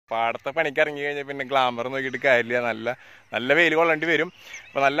പാടത്തെ പണിക്ക് ഇറങ്ങി കഴിഞ്ഞാൽ പിന്നെ ഗ്ലാമർ നോക്കിയിട്ട് കാര്യമില്ല. നല്ല വെയിൽ കൊള്ളേണ്ടി വരും.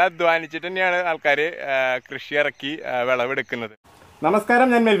 അപ്പോൾ നല്ല അധ്വാനിച്ചിട്ട് തന്നെയാണ് ആൾക്കാർ കൃഷി ഇറക്കി വിളവെടുക്കുന്നത്. നമസ്കാരം,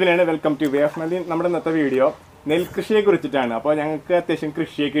 ഞാൻ മെൽവിനാണ്. Welcome to way of Melvin. നമ്മുടെ ഇന്നത്തെ വീഡിയോ നെൽകൃഷിയെ കുറിച്ചിട്ടാണ്. അപ്പോൾ ഞങ്ങൾക്ക് അത്യാവശ്യം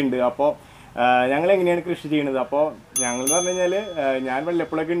കൃഷിയൊക്കെ ഉണ്ട്. അപ്പോൾ ഞങ്ങൾ എങ്ങനെയാണ് കൃഷി ചെയ്യുന്നത്? അപ്പോൾ ഞങ്ങൾ എന്ന് പറഞ്ഞു കഴിഞ്ഞാൽ ഞാൻ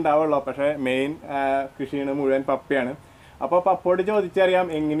വല്ലപ്പോഴൊക്കെ ഉണ്ടാവുള്ളൂ. പക്ഷേ മെയിൻ കൃഷി ചെയ്യുന്നത് മുഴുവൻ പപ്പയാണ്. അപ്പോൾ പപ്പോട് ചോദിച്ചറിയാം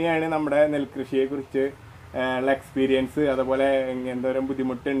എങ്ങനെയാണ് നമ്മുടെ നെൽകൃഷിയെക്കുറിച്ച് ഉള്ള എക്സ്പീരിയൻസ്, അതുപോലെ എന്തോരം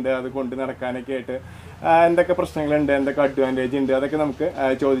ബുദ്ധിമുട്ടുണ്ട് അത് കൊണ്ട് നടക്കാനൊക്കെ ആയിട്ട്, എന്തൊക്കെ പ്രശ്നങ്ങളുണ്ട്, എന്തൊക്കെ അഡ്വാൻറ്റേജ് ഉണ്ട്, അതൊക്കെ നമുക്ക്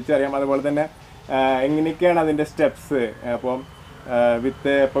ചോദിച്ചറിയാം. അതുപോലെ തന്നെ എങ്ങനെയൊക്കെയാണ് അതിൻ്റെ സ്റ്റെപ്സ്, അപ്പോൾ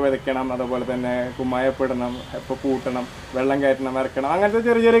വിത്ത് എപ്പോൾ വിതയ്ക്കണം, അതുപോലെ തന്നെ കുമ്മായ എപ്പോൾ ഇടണം, എപ്പോൾ കൂട്ടണം, വെള്ളം കയറ്റണം, ഇറക്കണം, അങ്ങനത്തെ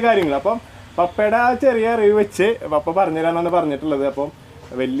ചെറിയ ചെറിയ കാര്യങ്ങൾ. അപ്പം പപ്പയുടെ ആ ചെറിയ അറിവ് വെച്ച് പപ്പ പറഞ്ഞുതരാമെന്നാണ് പറഞ്ഞിട്ടുള്ളത്. അപ്പം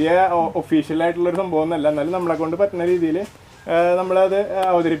വലിയ ഒഫീഷ്യലായിട്ടുള്ളൊരു സംഭവം ഒന്നല്ല, എന്നാലും നമ്മളെ കൊണ്ട് പറ്റുന്ന രീതിയിൽ നമ്മളത്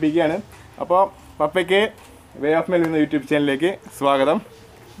അവതരിപ്പിക്കുകയാണ്. അപ്പോൾ പപ്പയ്ക്ക് വേ ഓഫ് മെൽവിൻ യൂട്യൂബ് ചാനലിലേക്ക് സ്വാഗതം.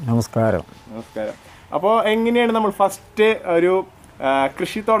 നമസ്കാരം. നമസ്കാരം. അപ്പോൾ എങ്ങനെയാണ് നമ്മൾ ഫസ്റ്റ് ഒരു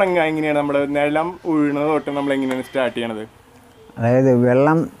കൃഷി തുടങ്ങുക? എങ്ങനെയാണ് നമ്മൾ നിലം ഉഴുന്നത് തൊട്ട് നമ്മൾ എങ്ങനെയാണ് സ്റ്റാർട്ട് ചെയ്യണത്? അതായത്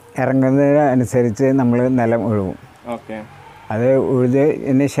വെള്ളം ഇറങ്ങുന്നതിന് അനുസരിച്ച് നമ്മൾ നിലം ഉഴുവും. ഓക്കെ. അത്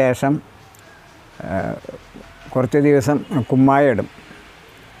ഉഴുതിന് ശേഷം കുറച്ച് ദിവസം കുമ്മായ ഇടും.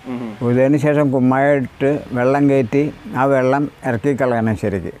 ഉഴുതിന് ശേഷം കുമ്മായ ഇട്ട് വെള്ളം കയറ്റി ആ വെള്ളം ഇറക്കി കളയണം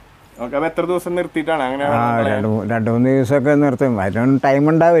ശരിക്ക്. ഓക്കെ. അപ്പോൾ എത്ര ദിവസം നിർത്തിയിട്ടാണ് അങ്ങനെ? രണ്ട് മൂന്ന് ദിവസമൊക്കെ നിർത്തും. അതിനൊന്നും ടൈം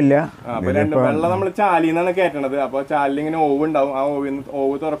ഉണ്ടാവില്ല. വെള്ളം നമ്മൾ ചാലിന്നാണ് കയറ്റണത്. അപ്പോൾ ചാലിൽ ഇങ്ങനെ ഓവ് ഉണ്ടാവും. ആ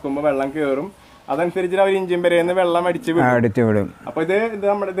ഓവ് തുറക്കുമ്പോൾ വെള്ളം കയറും. അതനുസരിച്ച് അവർ എഞ്ചിൻ പെരേന്ന് വെള്ളം അടിച്ചു വിടും. അപ്പോൾ ഇത്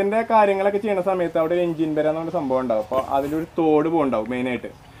നമ്മുടെ ഇതിന്റെ കാര്യങ്ങളൊക്കെ ചെയ്യുന്ന സമയത്ത് അവിടെ എഞ്ചിൻ പെര എന്നൊരു സംഭവം ഉണ്ടാവും. അപ്പോൾ അതിലൊരു തോട് പോകുണ്ടാവും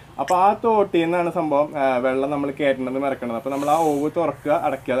മെയിനായിട്ട്. അപ്പോൾ ആ തോട്ടിൽ നിന്നാണ് സംഭവം വെള്ളം നമ്മൾ കയറ്റണത് ഇറക്കണത്. അപ്പോൾ നമ്മൾ ആ ഓവ് തുറക്കുക,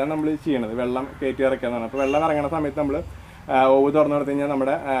 അടയ്ക്കുക, അതാണ് നമ്മൾ ചെയ്യണത്. വെള്ളം കയറ്റി ഇറക്കുക എന്നാണ്. അപ്പോൾ വെള്ളം ഇറങ്ങുന്ന സമയത്ത് നമ്മൾ ഓവ് തുറന്നു കൊടുത്തു കഴിഞ്ഞാൽ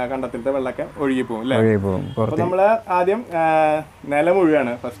നമ്മുടെ കണ്ടത്തിലത്തെ വെള്ളമൊക്കെ ഒഴുകി പോകും അല്ലേ? അപ്പോൾ നമ്മൾ ആദ്യം നിലം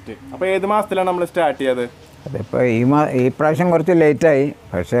മുഴുവനാണ് ഫസ്റ്റ്. അപ്പോൾ ഏത് മാസത്തിലാണ് നമ്മൾ സ്റ്റാർട്ട് ചെയ്തത്? അതിപ്പോൾ ഈ പ്രാവശ്യം കുറച്ച് ലേറ്റായി.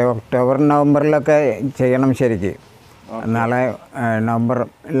 പക്ഷേ ഒക്ടോബർ നവംബറിലൊക്കെ ചെയ്യണം ശരിക്ക്. നാളെ നവംബർ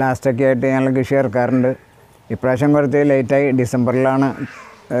ലാസ്റ്റൊക്കെ ആയിട്ട് ഞങ്ങൾ കൃഷി ഇറക്കാറുണ്ട്. ഇപ്രാവശ്യം കുറച്ച് ലേറ്റായി. ഡിസംബറിലാണ്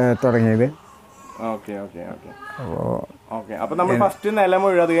തുടങ്ങിയത്. Okay okay okay. അപ്പോൾ നമ്മൾ ഫസ്റ്റ് നിലം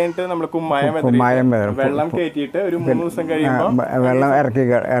മുഴുവൻ, അത് കഴിഞ്ഞിട്ട് നമ്മൾ കുമ്മായം വെള്ളം കയറ്റിയിട്ട് ഒരു 3 ദിവസം കഴിയുമ്പോൾ വെള്ളം ഇറക്കി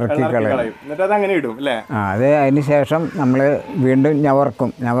കളയും. എന്നിട്ട് അത് അങ്ങനെ ഇടും അല്ലേ? അത് അതിന് ശേഷം നമ്മൾ വീണ്ടും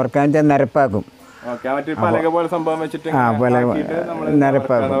ഞവർക്കാൻ വെച്ചാൽ നിരപ്പാക്കും. ഓക്കെ. മറ്റൊരു പലക പോലെ സംഭവം വെച്ചിട്ട്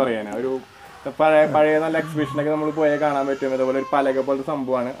നിരപ്പാക്കും. പറയാനാ ഒരു പഴയ നല്ല എക്സിബിഷനൊക്കെ നമ്മൾ പോയാൽ കാണാൻ പറ്റും. അതുപോലെ ഒരു പലക പോലത്തെ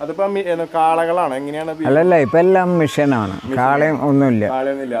സംഭവമാണ്. അതിപ്പോ കാളകളാണ് എങ്ങനെയാണ്? അല്ലല്ല, ഇപ്പൊ എല്ലാം മെഷീനാണ്. കാളയും ഒന്നുമില്ല.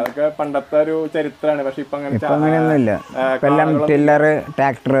 കാളയൊന്നുമില്ല. അതൊക്കെ പണ്ടത്തെ ഒരു ചരിത്രമാണ്. പക്ഷെ ഇപ്പൊ അങ്ങനെയൊന്നുമില്ല. എല്ലാം ടില്ലർ,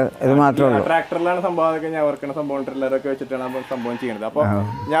 ട്രാക്ടർ, ഇത് മാത്രമേ ഉള്ളൂ. ട്രാക്ടറിലാണ് സംഭവം. അതൊക്കെ ഞവർക്കണ സംഭവം ട്രില്ലറൊക്കെ വെച്ചിട്ടാണ് സംഭവം ചെയ്യുന്നത്. അപ്പൊ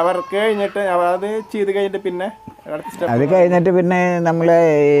ഞവർക്ക് കഴിഞ്ഞിട്ട് അത് ചെയ്ത് കഴിഞ്ഞിട്ട് പിന്നെ അത് കഴിഞ്ഞിട്ട് പിന്നെ നമ്മള്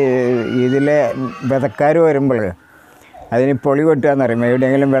ഇതിലെ വിതക്കാർ വരുമ്പോൾ അതിന് പൊളി കൊട്ടുകയെന്ന് പറയും.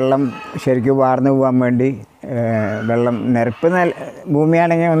 എവിടെയെങ്കിലും വെള്ളം ശരിക്കും വാർന്നു പോകാൻ വേണ്ടി വെള്ളം നിരപ്പ്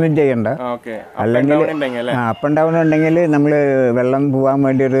ഭൂമിയാണെങ്കിൽ ഒന്നും ചെയ്യണ്ട. അല്ലെങ്കിൽ അപ്പം ഡൗണുണ്ടെങ്കിൽ നമ്മൾ വെള്ളം പോകാൻ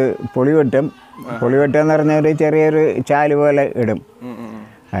വേണ്ടി ഒരു പൊളി കൊട്ടും. പൊളി കൊട്ടുകയെന്ന് പറഞ്ഞാൽ ഒരു ചെറിയൊരു ചാല് പോലെ ഇടും.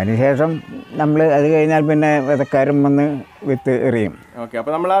 അതിനുശേഷം നമ്മൾ അത് കഴിഞ്ഞാൽ പിന്നെ വിതക്കാരും വന്ന് വിത്ത് എറിയും. ഓക്കെ.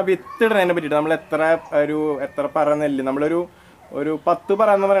 അപ്പോൾ നമ്മൾ ആ വിത്ത് ഇടുന്നതിനെ പറ്റിയിട്ട് നമ്മൾ എത്ര പറ നെല്ല് ഒരു 10 പറ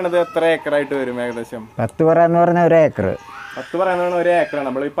എന്ന് പറയുന്നത് എത്ര ഏക്കറായിട്ട് വരും ഏകദേശം? 10 പറ എന്ന് പറഞ്ഞാൽ 1 ഏക്കർ. 10 പറ എന്ന് പറഞ്ഞാൽ 1 ഏക്കറാണ്.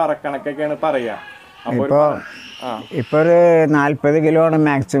 നമ്മൾ ഈ പറക്കണക്കൊക്കെയാണ് പറയുക. ഇപ്പോൾ ഒരു 40 കിലോ ആണ്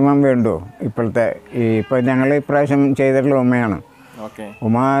മാക്സിമം വേണ്ടു. ഇപ്പോഴത്തെ ഇപ്പോൾ ഞങ്ങൾ ഇപ്രാവശ്യം ചെയ്തിട്ടുള്ള ഉമ്മയാണ്.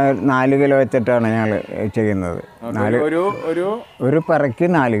 ഉമ്മ 4 കിലോ വെച്ചിട്ടാണ് ഞങ്ങൾ ചെയ്യുന്നത്. ഒരു പറയ്ക്ക്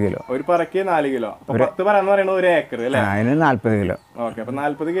 4 കിലോ. ഒരു പറയ്ക്ക് 4 കിലോ. 10 പറ എന്ന് പറയുന്നത് 1 ഏക്കർ അല്ലേ? അതിന് 40 കിലോ. ഓക്കെ. അപ്പൊ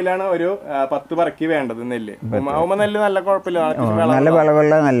 40 കിലോ ആണ് ഒരു 10 പറയ്ക്ക് വേണ്ടത് നെല്ല്. ഉമ്മ നെല്ല് നല്ല കുഴപ്പമില്ല, നല്ല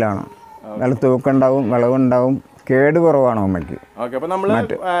വിളവുള്ള നെല്ലാണ്. നല്ല തൂക്കുണ്ടാവും, വിളവുണ്ടാവും, കേട് കുറവാണ് ഉമ്മയ്ക്ക്. ഓക്കെ. അപ്പൊ നമ്മള്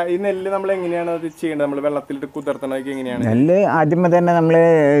ഈ നെല്ല് നമ്മൾ എങ്ങനെയാണ് അത് ചെയ്യേണ്ടത്? നമ്മൾ വെള്ളത്തിലിട്ട് കുതിർത്തണതൊക്കെ എങ്ങനെയാണ്? നെല്ല് ആദ്യമേ തന്നെ നമ്മൾ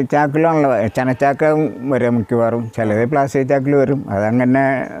ചാക്കിലാണല്ലോ, ചനച്ചാക്ക വരും മിക്കവാറും. ചിലത് പ്ലാസ്റ്റിക് ചാക്കിൽ വരും. അതങ്ങനെ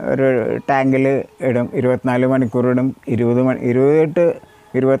ഒരു ടാങ്കിൽ ഇടും. 24 മണിക്കൂർ ഇടും. 20 to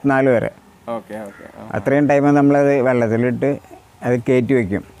 24 വരെ. Okay okay. അത്രയും ടൈം നമ്മളത് വെള്ളത്തിലിട്ട് അത് കയറ്റി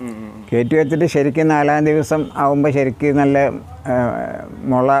വയ്ക്കും. കയറ്റി വെച്ചിട്ട് ശരിക്കും 4-ാം ദിവസം ആകുമ്പോൾ ശരിക്കും നല്ല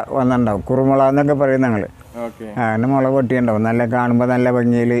മുള വന്നിട്ടുണ്ടാവും. കുറുമുള എന്നൊക്കെ പറയും ഞങ്ങൾ. അങ്ങനെ മുള പൊട്ടിയുണ്ടാവും. നല്ല കാണുമ്പോൾ നല്ല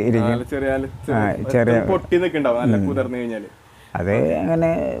ഭംഗിയിൽ ഇരിക്കും. ചെറിയ അത് അങ്ങനെ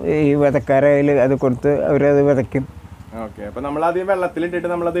ഈ വിതക്കാരയിൽ അത് കൊടുത്ത് അവരത് വിതയ്ക്കും. ഓക്കെ. അപ്പൊ നമ്മൾ ആദ്യം വെള്ളത്തിലിട്ടിട്ട്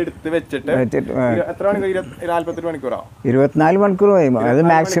നമ്മളത് എടുത്ത് വെച്ചിട്ട് എത്ര മണിക്കൂർ? 48 മണിക്കൂറോ? 24 മണിക്കൂർ കഴിയും. അത്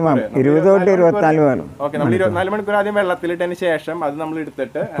മാക്സിമം 20 തൊട്ട് 24 മണിക്കൂർ. ഓക്കെ. നമ്മൾ 24 മണിക്കൂർ ആദ്യം വെള്ളത്തിലിട്ടതിന് ശേഷം അത് നമ്മൾ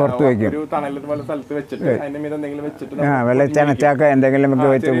എടുത്തിട്ട് പുറത്ത് വെക്കും. ഒരു തണൽ പോലെ സ്ഥലത്ത് വെച്ചിട്ട് അതിന്റെ മീത് എന്തെങ്കിലും വെച്ചിട്ട് വല്ല ചനച്ചാക്ക എന്തെങ്കിലും ഒക്കെ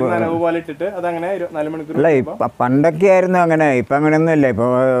വെച്ച് നനവ് പോലെ ഇട്ടിട്ട് അതങ്ങനെ 24 മണിക്കൂർ. അല്ല, പണ്ടൊക്കെ ആയിരുന്നു അങ്ങനെ. ഇപ്പം അങ്ങനെയൊന്നും ഇല്ല.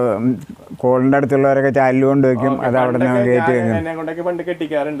 ഇപ്പോൾ കോളിൻ്റെ അടുത്തുള്ളവരൊക്കെ ചാലിൽ കൊണ്ട് വെക്കും. അത് അവിടെ നിന്ന് കയറ്റി വെക്കും. എന്നെ കൊണ്ടൊക്കെ പണ്ട്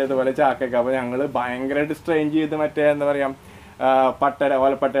കെട്ടിക്കാറുണ്ട് ഇതുപോലെ ചാക്കൊക്കെ. അപ്പൊ ഞങ്ങള് ഭയങ്കരമായിട്ട് സ്ട്രെയിൻ ചെയ്ത് മറ്റേ എന്താ പറയാ പട്ടയുടെ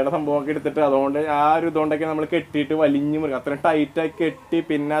ഓലപ്പട്ടയുടെ സംഭവമൊക്കെ എടുത്തിട്ട് അതുകൊണ്ട് ആ ഒരു ഇതുകൊണ്ടൊക്കെ നമ്മൾ കെട്ടിയിട്ട് വലിഞ്ഞു മുറുക അത്രയും ടൈറ്റായി കെട്ടി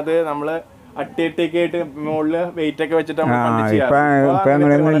പിന്നെ അത് നമ്മള് അട്ടിയൊക്കെ ആയിട്ട് മുകളില് വെയിറ്റ് ഒക്കെ വെച്ചിട്ട്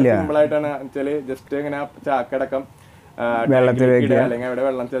സിമ്പിൾ ആയിട്ടാണ് വെച്ചാല് ജസ്റ്റ് ഇങ്ങനെ ചാക്കടക്കം വെള്ളത്തിലേക്ക് അല്ലെങ്കിൽ അവിടെ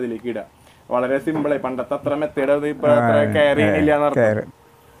വെള്ളം അതിലേക്ക് ഇടുക. വളരെ സിമ്പിളായി. പണ്ടത്തെ അത്ര മെത്തേഡ് ഇപ്പൊ കെയർ ചെയ്യണില്ല.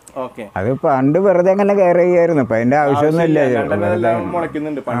 ഓക്കെ. അത് പണ്ട് വെറുതെ അങ്ങനെ കെയർ ചെയ്യായിരുന്നു. ഇപ്പൊ അതിന്റെ ആവശ്യമൊന്നുമില്ല.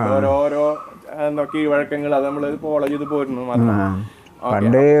 മുളയ്ക്കുന്നുണ്ട് പണ്ട് ഓരോരോ കീഴ്വഴക്കങ്ങൾ അത് നമ്മൾ ഫോളോ ചെയ്ത് പോരുന്നു.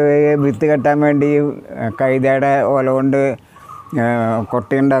 പണ്ട് വിത്ത് കെട്ടാൻ വേണ്ടി കൈതയുടെ ഓല കൊണ്ട്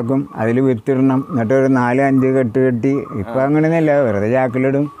കൊട്ടയുണ്ടാക്കും. അതിൽ വിത്തിടണം. എന്നിട്ട് ഒരു 4-5 കെട്ട് കെട്ടി. ഇപ്പം അങ്ങനെയൊന്നുമില്ല. വെറുതെ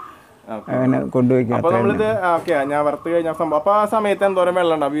ചാക്കിലിടും, അങ്ങനെ കൊണ്ടുപോയിക്കും. അപ്പൊ നമ്മളിത് ഞാൻ വറുത്ത് കഴിഞ്ഞ സംഭവം. അപ്പൊ ആ സമയത്ത് എന്തോരം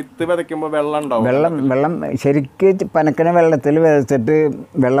വെള്ളം ഉണ്ടാവും? വിത്ത് വിതയ്ക്കുമ്പോൾ വെള്ളം ഉണ്ടാവും? വെള്ളം ശരിക്ക് പനക്കണ വെള്ളത്തിൽ വിതച്ചിട്ട്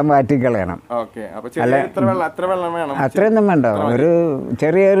വെള്ളം വാറ്റി കളയണം. അത്രയൊന്നും വേണ്ട. ഒരു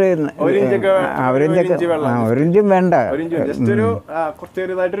ചെറിയൊരു 1 ഇഞ്ചും വേണ്ട.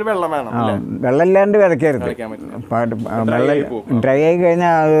 വെള്ളം ഇല്ലാണ്ട് വിതയ്ക്കരുത്. വെള്ളം ഡ്രൈ ആയി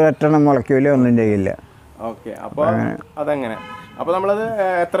കഴിഞ്ഞാൽ അത് ഒറ്റണം മുളയ്ക്കൂല, ഒന്നും ചെയ്യില്ല. ഓക്കെ. അപ്പൊ അതങ്ങനെ. അപ്പൊ നമ്മളത്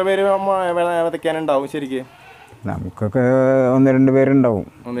എത്ര പേര് വിതയ്ക്കാനുണ്ടാവും ശരിക്കും? നമുക്കൊക്കെ 1-2 പേരുണ്ടാവും.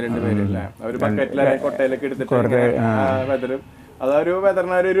 1-2 പേരല്ലേ? ഒരു ബക്കറ്റിലെ കൊട്ടയിലൊക്കെ എടുത്തിട്ട് വെതറും. അതൊരു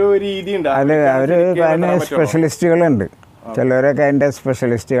വെതറിനൊരു രീതി ഉണ്ട്. അവര് അതിന് സ്പെഷ്യലിസ്റ്റുകളുണ്ട്. ചിലവരൊക്കെ അതിൻ്റെ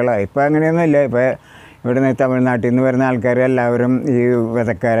സ്പെഷ്യലിസ്റ്റുകളാണ്. ഇപ്പം അങ്ങനെയൊന്നും ഇല്ല. ഇപ്പം ഇവിടുന്ന് തമിഴ്നാട്ടിൽ നിന്ന് വരുന്ന ആൾക്കാർ എല്ലാവരും ഈ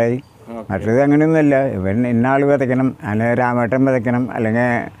വിതക്കാരായി. മറ്റേത് അങ്ങനെയൊന്നുമില്ല. ഇന്ന ആൾ വിതയ്ക്കണം, അല്ലെങ്കിൽ രാമേട്ടൻ വിതയ്ക്കണം,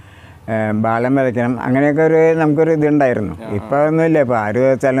 അല്ലെങ്കിൽ ബാലം വിതയ്ക്കണം, അങ്ങനെയൊക്കെ നമുക്കൊരു ഇതുണ്ടായിരുന്നു. ഇപ്പം അതൊന്നുമില്ല. ഇപ്പം ആര്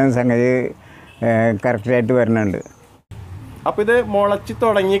വിതച്ചാലും സംഗതി കറക്റ്റായിട്ട് വരുന്നുണ്ട്. അപ്പോൾ ഇത് മുളച്ച്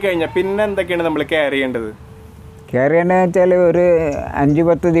തുടങ്ങി കഴിഞ്ഞാൽ പിന്നെ എന്തൊക്കെയാണ് നമ്മൾ കെയർ ചെയ്യേണ്ടത്? കെയർ ചെയ്യേണ്ടതെന്ന് വെച്ചാൽ ഒരു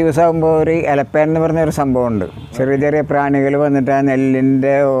 5-10 ദിവസമാകുമ്പോൾ ഒരു എലപ്പാൻ എന്ന് പറഞ്ഞൊരു സംഭവമുണ്ട്. ചെറിയ ചെറിയ പ്രാണികൾ വന്നിട്ട് ആ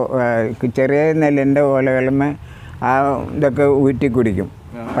നെല്ലിൻ്റെ ചെറിയ നെല്ലിൻ്റെ ഓലകളുമേ ആ ഇതൊക്കെ ഊറ്റി കുടിക്കും.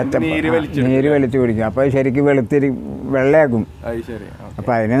 നീര് വലിച്ചു കുടിക്കും. അപ്പോൾ ശരിക്കും വെള്ളയാക്കും.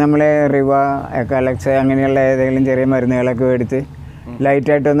 അപ്പോൾ അതിന് നമ്മൾ റിവ, എക്കാലക്സ് അങ്ങനെയുള്ള ഏതെങ്കിലും ചെറിയ മരുന്നുകളൊക്കെ മേടിച്ച്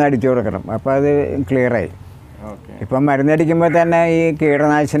ലൈറ്റായിട്ടൊന്ന് അടിച്ചു കൊടുക്കണം. അപ്പോൾ അത് ക്ലിയറായി. ഇപ്പം മരുന്നടിക്കുമ്പോൾ തന്നെ ഈ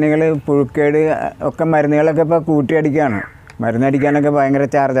കീടനാശിനികൾ, പുഴുക്കേട് ഒക്കെ മരുന്നുകളൊക്കെ ഇപ്പോൾ കൂട്ടിയടിക്കുകയാണ്. മരുന്നടിക്കാനൊക്കെ ഭയങ്കര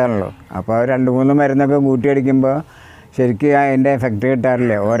ചാർജാണല്ലോ. അപ്പോൾ 2-3 മരുന്നൊക്കെ കൂട്ടിയടിക്കുമ്പോൾ ശരിക്കും അതിൻ്റെ എഫക്റ്റ്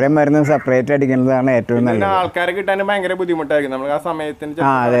കിട്ടാറില്ല. ഓരോ മരുന്നും സെപ്പറേറ്റ് അടിക്കുന്നതാണ് ഏറ്റവും നല്ലത്. ആൾക്കാരെ കിട്ടാനും ഭയങ്കര ബുദ്ധിമുട്ടായിരിക്കും. നമുക്ക് ആ സമയത്തിന്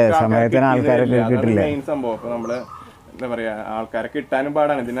അതെ, സമയത്തിന് ആൾക്കാരെ കിട്ടില്ല. സംഭവം അപ്പോൾ നമ്മൾ എന്താ പറയാ, ആൾക്കാരെ കിട്ടാനും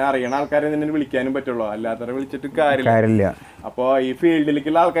പാടാണ്. ഇതിനെ അറിയണ ആൾക്കാരെ ഇതിനെ വിളിക്കാനും പറ്റുള്ളൂ. അല്ലാത്തവരെ വിളിച്ചിട്ട് കാര്യമില്ല. അപ്പോൾ ഈ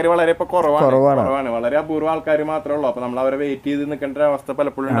ഫീൽഡിലേക്കുള്ള ആൾക്കാർ വളരെ ഇപ്പൊ കുറവാണ്. വളരെ അപൂർവം ആൾക്കാർ മാത്രമേ ഉള്ളൂ. അപ്പോൾ നമ്മൾ അവരെ വെയിറ്റ് ചെയ്ത് നിൽക്കേണ്ട ഒരു അവസ്ഥ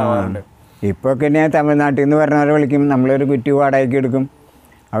പലപ്പോഴും ഉണ്ടാവാറുണ്ട്. ഇപ്പോൾ പിന്നെ തമിഴ്നാട്ടിൽ നിന്ന് പറഞ്ഞവരെ വിളിക്കും. നമ്മളൊരു കുറ്റി വാടകയ്ക്ക് എടുക്കും.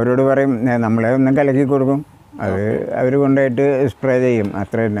 അവരോട് പറയും നമ്മളെ ഒന്നും കലക്കി കൊടുക്കും. അത് അവർ കൊണ്ടുപോയിട്ട് സ്പ്രേ ചെയ്യും.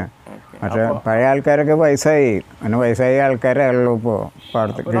 അത്ര തന്നെ. മറ്റേ പഴയ ആൾക്കാരൊക്കെ വയസ്സായി. അങ്ങനെ വയസ്സായ ആൾക്കാരേ ഉള്ളൂ ഇപ്പോൾ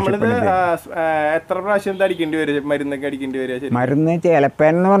പാടത്ത്. എത്ര പ്രാവശ്യം അടിക്കേണ്ടി വരും? മരുന്നൊക്കെ അടിക്കേണ്ടി വരും? മരുന്ന്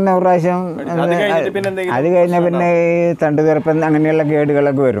ചിലപ്പൻ എന്ന് പറഞ്ഞ പ്രാവശ്യം. അത് കഴിഞ്ഞാൽ പിന്നെ ഈ തണ്ടുതിറപ്പൻ അങ്ങനെയുള്ള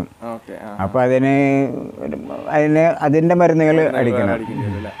കേടുകളൊക്കെ വരും. അപ്പോൾ അതിൻ്റെ മരുന്നുകൾ അടിക്കണം.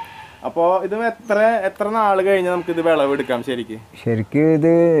 അപ്പോൾ ഇത് എത്ര നാൾ കഴിഞ്ഞാൽ നമുക്കിത് വിളവെടുക്കാം ശരിക്കും?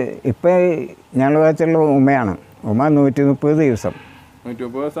 ഇത് ഇപ്പം ഞങ്ങൾ വെച്ചുള്ള ഉമയാണ്. 130 ദിവസം.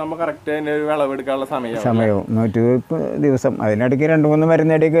 130 ദിവസം ആകുമ്പോൾ കറക്റ്റ് അതിൻ്റെ ഒരു വിളവെടുക്കാനുള്ള സമയവും 130 ദിവസം. അതിനിടയ്ക്ക് 2-3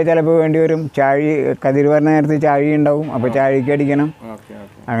 മരുന്നടിയൊക്കെ ചിലപ്പോൾ വേണ്ടി വരും. കതിര് വരുന്ന നേരത്ത് ചാഴി ഉണ്ടാവും. അപ്പോൾ ചാഴിക്ക് അടിക്കണം.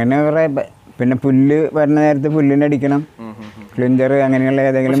 അങ്ങനെ കുറേ. പിന്നെ പുല്ല് വരുന്ന നേരത്ത് പുല്ലിനടിക്കണം. ക്ലിഞ്ചർ അങ്ങനെയുള്ള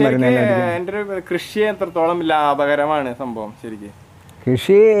ഏതെങ്കിലും മരുന്നുകൾ. എൻ്റെ ഒരു കൃഷി എത്രത്തോളം ലാഭകരമാണ് സംഭവം ശരിക്കും?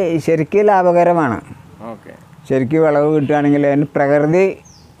 കൃഷി ശരിക്കും ലാഭകരമാണ്. ശരിക്കും വിളവ് കിട്ടുകയാണെങ്കിൽ അതിന് പ്രകൃതി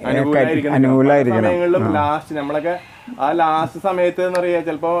അനുകൂലമായിരിക്കണം. ലാസ്റ്റ് നമ്മളൊക്കെ ആ ലാസ്റ്റ് സമയത്ത് എന്ന് പറയാ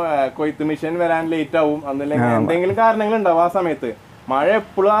ചിലപ്പോ കൊയ്ത്ത് മെഷീൻ വരാൻ ലേറ്റ് ആവും. അന്നല്ലെങ്കിൽ എന്തെങ്കിലും കാരണങ്ങളുണ്ടാവും. ആ സമയത്ത് മഴ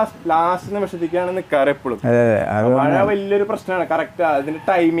എപ്പോഴും ആ ലാസ്റ്റ് നിമിഷത്തേക്കാണ് നിൽക്കാറ് എപ്പോഴും. മഴ വലിയൊരു പ്രശ്നമാണ്. കറക്റ്റ് അതിന്റെ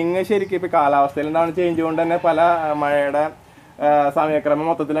ടൈമിങ് ശരിക്കും ഇപ്പൊ കാലാവസ്ഥയിൽ ഉണ്ടാവുന്ന ചേഞ്ച് കൊണ്ട് തന്നെ പല മഴയുടെ സമയക്രമം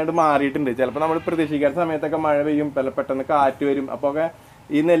മൊത്തത്തിലായിട്ട് മാറിയിട്ടുണ്ട്. ചിലപ്പോൾ നമ്മൾ പ്രതീക്ഷിക്കാത്ത സമയത്തൊക്കെ മഴ പെയ്യും, പെട്ടെന്ന് കാറ്റ് വരും. അപ്പോൾ ഒക്കെ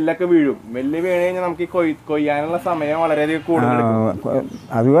ഈ നെല്ലൊക്കെ വീഴും. നെല്ല് വീണ് കഴിഞ്ഞാൽ നമുക്ക് ഈ കൊയ്യാനുള്ള സമയം വളരെയധികം കൂടുതൽ.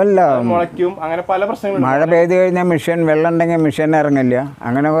 അതുമല്ല, മുളയ്ക്കും. അങ്ങനെ പല പ്രശ്നങ്ങളും. മഴ പെയ്ത് കഴിഞ്ഞാൽ വെള്ളം ഉണ്ടെങ്കിൽ മിഷൻ ഇറങ്ങില്ല.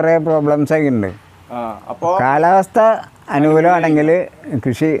 അങ്ങനെ കുറേ പ്രോബ്ലംസ് ഒക്കെ ഉണ്ട്. അപ്പോൾ കാലാവസ്ഥ അനുകൂലമാണെങ്കിൽ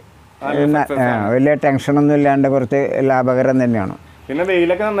കൃഷി വലിയ ടെൻഷനൊന്നും ഇല്ലാണ്ട് കുറച്ച് ലാഭകരം തന്നെയാണ്. പിന്നെ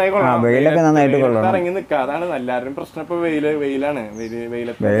വെയിലൊക്കെ നന്നായി കൊള്ളണം. വെയിലൊക്കെ നന്നായിട്ട് കൊള്ളണം. ഇറങ്ങി നിൽക്കുക, അതാണ് എല്ലാവരും പ്രശ്നം. ഇപ്പൊ വെയിലാണ്.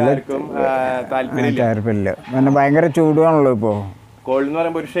 വെയിലത്തും താല്പര്യമില്ല. പിന്നെ ഭയങ്കര ചൂടുവാണല്ലോ ഇപ്പോൾ. കോൾഡ് എന്ന്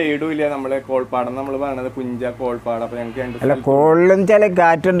പറയുമ്പോൾ ഒരു ഷെയ്ഡും ഇല്ല. നമ്മള് കോൾപ്പാടം നമ്മൾ പറയണത് പുഞ്ച കോൾപ്പാടം. അപ്പൊ ഞങ്ങൾക്ക് അല്ല, കോളിലും ചില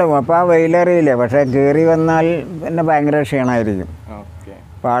കാറ്റുണ്ടാവും, അപ്പോൾ ആ വെയിലറിയില്ല. പക്ഷെ കയറി വന്നാൽ പിന്നെ ഭയങ്കര ക്ഷീണമായിരിക്കും.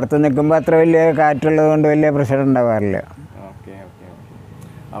 പാടത്ത് നിൽക്കുമ്പോൾ അത്ര വലിയ കാറ്റുള്ളത് കൊണ്ട് വലിയ പ്രശ്നം ഉണ്ടാവാറില്ല.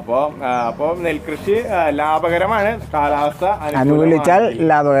 അപ്പോൾ നെൽകൃഷി ലാഭകരമാണ്, കാലാവസ്ഥ അനുകൂലിച്ചാൽ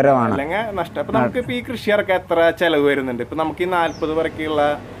ലാഭകരമാണ്. അല്ലെങ്കിൽ നഷ്ടം. ഇപ്പൊ നമുക്ക് ഇപ്പൊ ഈ കൃഷി ഇറക്കാൻ എത്ര ചെലവ് വരുന്നുണ്ട്? ഇപ്പൊ നമുക്ക് ഈ 40 പറക്കുള്ള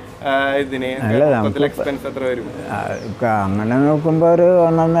ഇതിന് എക്സ്പെൻസ് എത്ര വരും? അങ്ങനെ നോക്കുമ്പോൾ ഒരു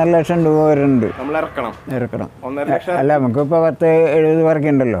 1.5 ലക്ഷം രൂപ വരുന്നുണ്ട്. നമ്മൾ ഇറക്കണം. 1.5 ലക്ഷം. അല്ല, നമുക്കിപ്പോ 70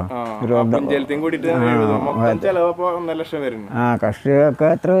 പറക്കുണ്ടല്ലോ. ചെലവ് 1.5 ലക്ഷം വരുന്നു. കർഷകർക്ക്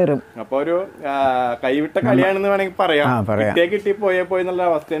എത്ര വരും? അപ്പൊ ഒരു കൈവിട്ട കളിയാണെന്ന് വേണമെങ്കിൽ പറയാം. കിട്ടി പോയി എന്നുള്ള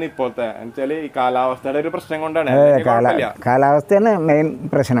അവസ്ഥയാണ് ഇപ്പോഴത്തെ. എന്നുവെച്ചാല് ഈ കാലാവസ്ഥയുടെ ഒരു പ്രശ്നം കൊണ്ടാണ്. കാലാവസ്ഥയാണ് മെയിൻ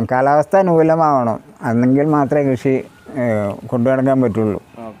പ്രശ്നം. കാലാവസ്ഥ അനുകൂലമാവണം, എന്നെങ്കിൽ മാത്രമേ കൃഷി കൊണ്ടുനടക്കാൻ പറ്റുള്ളൂ.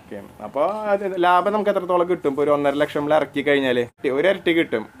 ഓക്കെ. അപ്പോൾ ലാഭം നമുക്ക് എത്രത്തോളം കിട്ടും? ഇപ്പോൾ ഒരു 1.5 ലക്ഷം നമ്മൾ ഇറക്കി കഴിഞ്ഞാൽ ഒരു ഇരട്ടി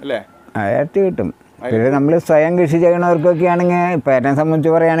കിട്ടും അല്ലേ? ഇരട്ടി കിട്ടും. പിന്നെ നമ്മൾ സ്വയം കൃഷി ചെയ്യണവർക്കൊക്കെ ആണെങ്കിൽ, ഇപ്പം എന്നെ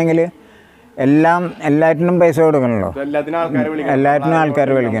സംബന്ധിച്ച് പറയുകയാണെങ്കിൽ എല്ലാറ്റിനും പൈസ കൊടുക്കണല്ലോ. എല്ലാറ്റിനും ആൾക്കാർ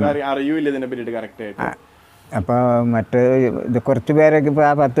വിളിക്കണം. അറിയൂല ഇതിനെ പറ്റിയിട്ട് കറക്റ്റായിട്ട്. അപ്പോൾ ഇത് കുറച്ച് പേരൊക്കെ ഇപ്പോൾ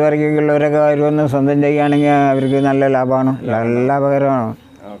ആ 10 പേരൊക്കെയുള്ളവരൊക്കെ വരുമെന്ന് സ്വന്തം ചെയ്യുകയാണെങ്കിൽ അവർക്ക് നല്ല ലാഭമാണ്, നല്ല ലാഭകരമാണ്.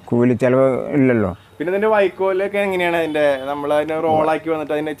 കൂലി ചിലവ് ഇല്ലല്ലോ. പിന്നെ ഇതിന്റെ വൈക്കോലൊക്കെ എങ്ങനെയാണ്? അതിന്റെ നമ്മൾ അതിനെ റോളാക്കി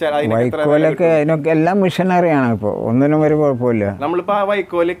വന്നിട്ട് വൈക്കോലൊക്കെ അതിനൊക്കെ എല്ലാം മിഷനറിയാണ്. ഇപ്പോൾ ഒന്നിനും ഒരു കുഴപ്പമില്ല. നമ്മളിപ്പോൾ ആ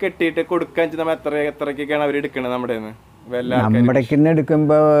വൈക്കോല് കെട്ടിയിട്ട് കൊടുക്കാൻ നമ്മൾ എത്രയൊക്കെയാണ് അവർ എടുക്കുന്നത്? നമ്മുടേക്കിന്ന്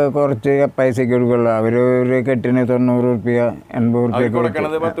എടുക്കുമ്പോൾ കുറച്ച് പൈസക്ക് കൊടുക്കുള്ളൂ. അവർ ഒരു കെട്ടിന് 90 രൂപ 80 രൂപ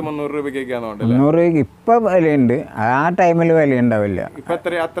 300 രൂപയ്ക്കാണ്. 300 രൂപയ്ക്ക് ഇപ്പം വിലയുണ്ട്, ആ ടൈമിൽ വില ഉണ്ടാവില്ല. ഇപ്പൊ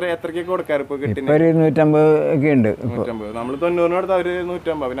എത്രയ്ക്ക് കൊടുക്കാറ്? ഇപ്പൊ ഒരു 150 ഒക്കെ ഉണ്ട്. നമ്മൾ 90 കൊടുത്താൽ അവര്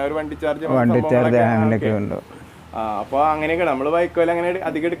 150. പിന്നെ അവർ വണ്ടി ചാർജ് അങ്ങനെയൊക്കെ ഉണ്ട്. അപ്പോൾ അങ്ങനെയൊക്കെയാണ്. നമ്മൾ വൈക്കോല് അങ്ങനെ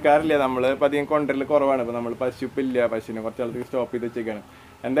അധികം എടുക്കാറില്ല. നമ്മൾ ഇപ്പം അധികം കൊണ്ടുവരൽ കുറവാണ്. ഇപ്പം നമ്മൾ പശുപ്പില്ല, പശുവിനെ കുറച്ച് ആൾക്ക് സ്റ്റോപ്പ് ചെയ്ത് വെച്ചേക്കാണ്.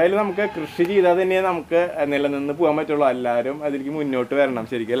 എന്തായാലും നമുക്ക് കൃഷി ചെയ്താൽ തന്നെ നമുക്ക് നിലനിന്ന് പോകാൻ പറ്റുള്ളൂ. എല്ലാവരും അതിലേക്ക് മുന്നോട്ട് വരണം.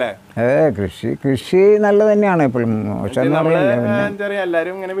 ശരിക്കും അല്ലേ? കൃഷി നല്ലത് തന്നെയാണ്. എപ്പോഴും നമ്മള് എന്താ പറയാ,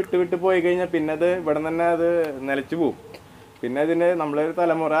 എല്ലാവരും ഇങ്ങനെ വിട്ട് പോയി കഴിഞ്ഞാൽ പിന്നെ അത് ഇവിടെ തന്നെ അത് നിലച്ചു പോകും. പിന്നെ അതിന് നമ്മളൊരു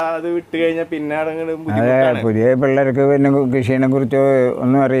തലമുറ അത് വിട്ട് കഴിഞ്ഞാൽ പിന്നെ പുതിയ പിള്ളേർക്ക് പിന്നെ കൃഷിയെ കുറിച്ച്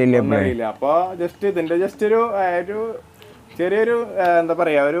ഒന്നും അറിയില്ല. അപ്പോൾ ഇതിന്റെ ഒരു ചെറിയൊരു എന്താ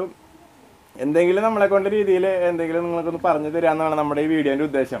പറയാ, ഒരു എന്തെങ്കിലും നമ്മളെ കൊണ്ട് രീതിയിൽ എന്തെങ്കിലും നിങ്ങൾക്കൊന്ന് പറഞ്ഞു തരാമെന്നാണ് നമ്മുടെ ഈ വീഡിയോന്റെ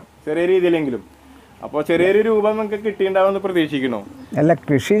ഉദ്ദേശം, ചെറിയ രീതിയിലെങ്കിലും. അപ്പോൾ ചെറിയൊരു രൂപം നിങ്ങൾക്ക് കിട്ടിയിട്ടുണ്ടാവുമെന്ന് പ്രതീക്ഷിക്കണോ? അല്ല,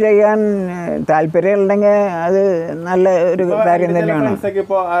 കൃഷി ചെയ്യാൻ താല്പര്യം ഉണ്ടെങ്കിൽ അത് നല്ല ഒരു കാര്യം തന്നെയാണ്. ഫ്രണ്ട്സൊക്കെ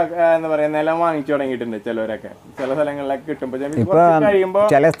ഇപ്പോൾ എന്താ പറയാ, നിലം വാങ്ങിച്ചു തുടങ്ങിയിട്ടുണ്ട് ചിലവരൊക്കെ. ചില സ്ഥലങ്ങളിലൊക്കെ കിട്ടുമ്പോൾ ഇപ്പോൾ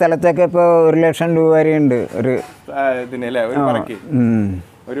ചില സ്ഥലത്തൊക്കെ ഇപ്പോൾ 1 ലക്ഷം രൂപ വരെയുണ്ട് ഒരു ഇതിനല്ലേ, ഒരു മറയ്ക്ക്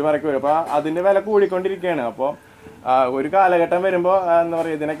വരും. അപ്പോൾ അതിന്റെ വില കൂടിക്കൊണ്ടിരിക്കുകയാണ്. അപ്പോൾ ഒരു കാലഘട്ടം വരുമ്പോൾ എന്താ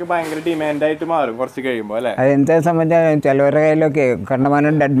പറയുക, ഇതിനൊക്കെ ഭയങ്കര ഡിമാൻഡായിട്ട് മാറും കുറച്ച് കഴിയുമ്പോൾ അല്ലേ? അതെന്താ സംബന്ധിച്ച ചിലവരുടെ കയ്യിലൊക്കെ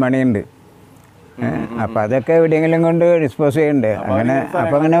കണ്ടമാനം ഡെഡ് മണി ഉണ്ട്. അപ്പം അതൊക്കെ എവിടെയെങ്കിലും കൊണ്ട് ഡിസ്പോസ് ചെയ്യണ്ടേ. അങ്ങനെ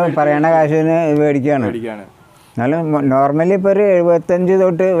പറയണ കാശിന് മേടിക്കുകയാണ്. എന്നാലും നോർമലി ഇപ്പോൾ ഒരു 75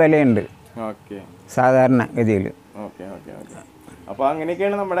 തൊട്ട് വിലയുണ്ട് സാധാരണ ഗതിയിൽ. അപ്പോൾ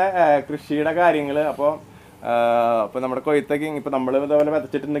അങ്ങനെയൊക്കെയാണ് നമ്മുടെ കൃഷിയുടെ കാര്യങ്ങൾ. അപ്പോൾ നമ്മുടെ കൊയ്ത്തൊക്കെ ഇപ്പോൾ നമ്മൾ ഇതുപോലെ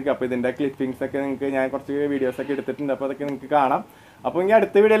വിതച്ചിട്ടുണ്ട്. അപ്പോൾ ഇതിൻ്റെ ക്ലിപ്പിങ്സ് ഒക്കെ നിങ്ങൾക്ക് ഞാൻ കുറച്ച് വീഡിയോസൊക്കെ എടുത്തിട്ടുണ്ട്. അപ്പോൾ അതൊക്കെ നിങ്ങൾക്ക് കാണാം. അപ്പോൾ ഇനി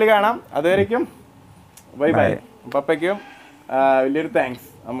അടുത്ത വീഡിയോയിൽ കാണാം. അതുവരേക്കും ബൈ. അപ്പോൾ അപ്പോഴേക്കും വലിയൊരു താങ്ക്സ്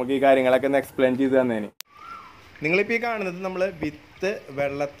നമുക്ക് ഈ കാര്യങ്ങളൊക്കെ ഒന്ന് എക്സ്പ്ലെയിൻ ചെയ്ത് തന്നതിന്. നിങ്ങളിപ്പോൾ ഈ കാണുന്നത് നമ്മൾ വിത്ത്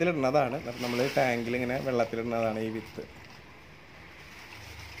വെള്ളത്തിലിടുന്നതാണ്. നമ്മൾ ടാങ്കിൽ ഇങ്ങനെ വെള്ളത്തിലിടുന്നതാണ് ഈ വിത്ത്.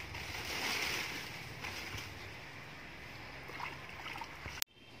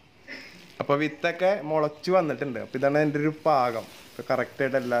 അപ്പോൾ വിത്തൊക്കെ മുളച്ചു വന്നിട്ടുണ്ട്. അപ്പോൾ ഇതാണ് എൻ്റെ ഒരു പാകം. ഇപ്പോൾ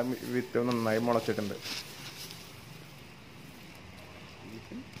കറക്റ്റായിട്ട് എല്ലാ വിത്തും നന്നായി മുളച്ചിട്ടുണ്ട്.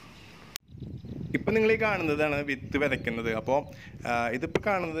 ഇപ്പം നിങ്ങൾ ഈ കാണുന്നതാണ് വിത്ത് വിതയ്ക്കുന്നത്. അപ്പോൾ ഇതിപ്പോൾ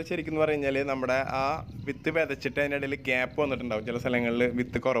കാണുന്നത് ശരിക്കും എന്ന് പറഞ്ഞു കഴിഞ്ഞാൽ നമ്മുടെ ആ വിത്ത് വിതച്ചിട്ട് അതിൻ്റെ ഇടയിൽ ഗ്യാപ്പ് വന്നിട്ടുണ്ടാവും. ചില സ്ഥലങ്ങളിൽ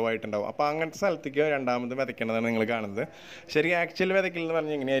വിത്ത് കുറവായിട്ടുണ്ടാവും. അപ്പോൾ അങ്ങനത്തെ സ്ഥലത്തേക്ക് രണ്ടാമത് വിതയ്ക്കേണ്ടതാണ് നിങ്ങൾ കാണുന്നത്. ശരിക്കും ആക്ച്വൽ വിതയ്ക്കൽ എന്ന്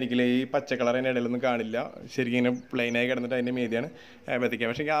പറഞ്ഞാൽ എങ്ങനെയായിരിക്കില്ല, ഈ പച്ച കളർ അതിൻ്റെ ഇടയിലൊന്നും കാണില്ല. ശരിക്കും ഇങ്ങനെ പ്ലെയിനായി കിടന്നിട്ട് അതിൻ്റെ മീതിയാണ് വിതയ്ക്കുക.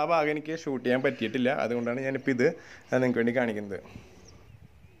 പക്ഷേ ആ ഭാഗം എനിക്ക് ഷൂട്ട് ചെയ്യാൻ പറ്റിയിട്ടില്ല. അതുകൊണ്ടാണ് ഞാനിപ്പോൾ ഇത് നിങ്ങൾക്ക് വേണ്ടി കാണിക്കുന്നത്.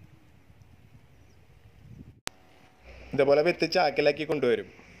 ഇതേപോലെ വിത്ത് ചാക്കിലാക്കി കൊണ്ടുവരും.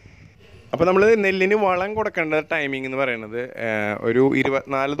 അപ്പോൾ നമ്മൾ നെല്ലിന് വളം കൊടുക്കേണ്ട ടൈമിംഗ് എന്ന് പറയുന്നത് ഒരു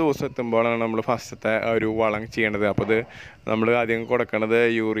 24 ദിവസം എത്തുമ്പോഴാണ് നമ്മൾ ഫസ്റ്റത്തെ ഒരു വളം ചെയ്യേണ്ടത്. അപ്പോൾ ഇത് നമ്മൾ ആദ്യം കൊടുക്കുന്നത്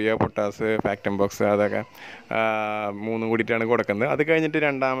യൂറിയ, പൊട്ടാസ്, ഫാക്ടം ബോക്സ്, അതൊക്കെ മൂന്നും കൂടിയിട്ടാണ് കൊടുക്കുന്നത്. അത് കഴിഞ്ഞിട്ട്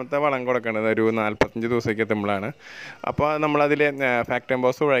രണ്ടാമത്തെ വളം കൊടുക്കുന്നത് ഒരു 45 ദിവസമൊക്കെ എത്തുമ്പോഴാണ്. അപ്പോൾ നമ്മളതിൽ ഫാക്ടം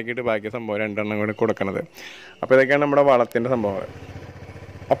ബോക്സ് ഒഴിവാക്കിയിട്ട് ബാക്കി സംഭവം 2 എണ്ണം കൂടി കൊടുക്കുന്നത്. അപ്പോൾ ഇതൊക്കെയാണ് നമ്മുടെ വളത്തിൻ്റെ സംഭവങ്ങൾ.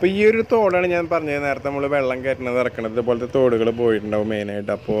 അപ്പോൾ ഈ ഒരു തോടാണ് ഞാൻ പറഞ്ഞത് നേരത്തെ നമ്മൾ വെള്ളം കയറ്റുന്നത് ഇറക്കണത്. ഇതുപോലത്തെ തോടുകൾ പോയിട്ടുണ്ടാവും മെയിനായിട്ട്.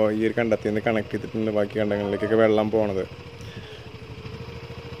 അപ്പോൾ ഈ ഒരു കണ്ടത്തിൽ നിന്ന് കണക്ട് ചെയ്തിട്ടുണ്ട് ബാക്കി കണ്ടങ്ങളിലേക്കൊക്കെ വെള്ളം പോണത്.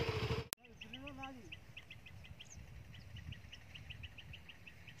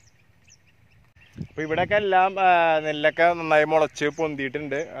 അപ്പോൾ ഇവിടെയൊക്കെ എല്ലാം നെല്ലൊക്കെ നന്നായി മുളച്ച്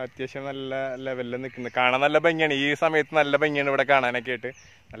പൊന്തിയിട്ടുണ്ട്. അത്യാവശ്യം നല്ല ലെവലിൽ നിൽക്കുന്നത്. കാണാൻ നല്ല ഭംഗിയാണ്. ഈ സമയത്ത് നല്ല ഭംഗിയാണ് ഇവിടെ കാണാനൊക്കെ ആയിട്ട്.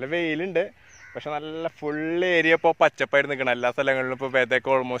 നല്ല വെയിലുണ്ട്, പക്ഷെ നല്ല ഫുൾ ഏരിയ ഇപ്പോൾ പച്ചപ്പായിട്ട് നിൽക്കണം. എല്ലാ സ്ഥലങ്ങളിലും ഇപ്പോൾ വേദയൊക്കെ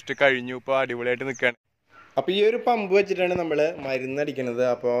ഓൾമോസ്റ്റ് കഴിഞ്ഞു. ഇപ്പോൾ അടിപൊളിയായിട്ട് നിൽക്കുകയാണ്. അപ്പോൾ ഈ ഒരു പമ്പ് വെച്ചിട്ടാണ് നമ്മൾ മരുന്നടിക്കുന്നത്.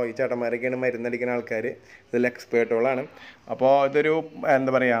 അപ്പോൾ ഈ ചേട്ടന്മാരൊക്കെയാണ് മരുന്നടിക്കുന്ന ആൾക്കാർ. ഇതിൽ എക്സ്പേർട്ടുകളാണ്. അപ്പോൾ ഇതൊരു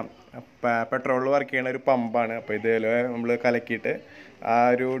എന്താ പറയുക, പെട്രോളിൽ വർക്ക് ചെയ്യുന്ന ഒരു പമ്പാണ്. അപ്പോൾ ഇതിൽ നമ്മൾ കലക്കിയിട്ട് ആ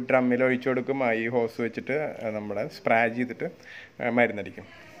ഒരു ഡ്രമ്മിൽ ഒഴിച്ചു കൊടുക്കും. ഈ ഹോസ് വെച്ചിട്ട് നമ്മുടെ സ്പ്രേ ചെയ്തിട്ട് മരുന്നടിക്കും.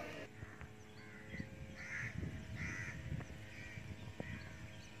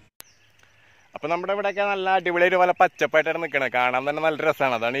 അപ്പോൾ നമ്മുടെ ഇവിടെയൊക്കെ നല്ല അടിപൊളിയായിട്ട് പല പച്ചപ്പായിട്ടാണ് നിൽക്കുന്നത്. കാണാൻ തന്നെ നല്ല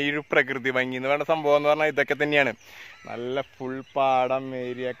രസമാണ്. അതാണ് ഈ ഒരു പ്രകൃതി ഭംഗി എന്ന് പറയുന്ന സംഭവം എന്ന് പറഞ്ഞാൽ ഇതൊക്കെ തന്നെയാണ്. നല്ല ഫുൾ പാടം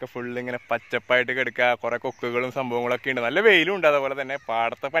ഏരിയ ഒക്കെ ഫുൾ ഇങ്ങനെ പച്ചപ്പായിട്ട് കിടക്കുക. കുറേ കൊക്കുകളും സംഭവങ്ങളൊക്കെ ഉണ്ട്. നല്ല വെയിലും ഉണ്ട്. അതുപോലെ തന്നെ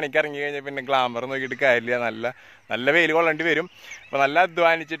പാടത്തെ പണിക്ക് ഇറങ്ങി കഴിഞ്ഞാൽ പിന്നെ ഗ്ലാമർ നോക്കിയിട്ട് കാര്യമില്ല. നല്ല വെയിൽ കൊള്ളേണ്ടി വരും. അപ്പോൾ നല്ല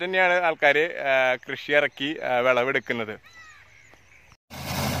അധ്വാനിച്ചിട്ട് തന്നെയാണ് ആൾക്കാർ കൃഷി ഇറക്കി വിളവെടുക്കുന്നത്.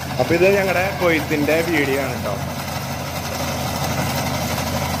 അപ്പോൾ ഇത് ഞങ്ങളുടെ കൊയ്ത്തിൻ്റെ വീഡിയോ ആണ് കേട്ടോ.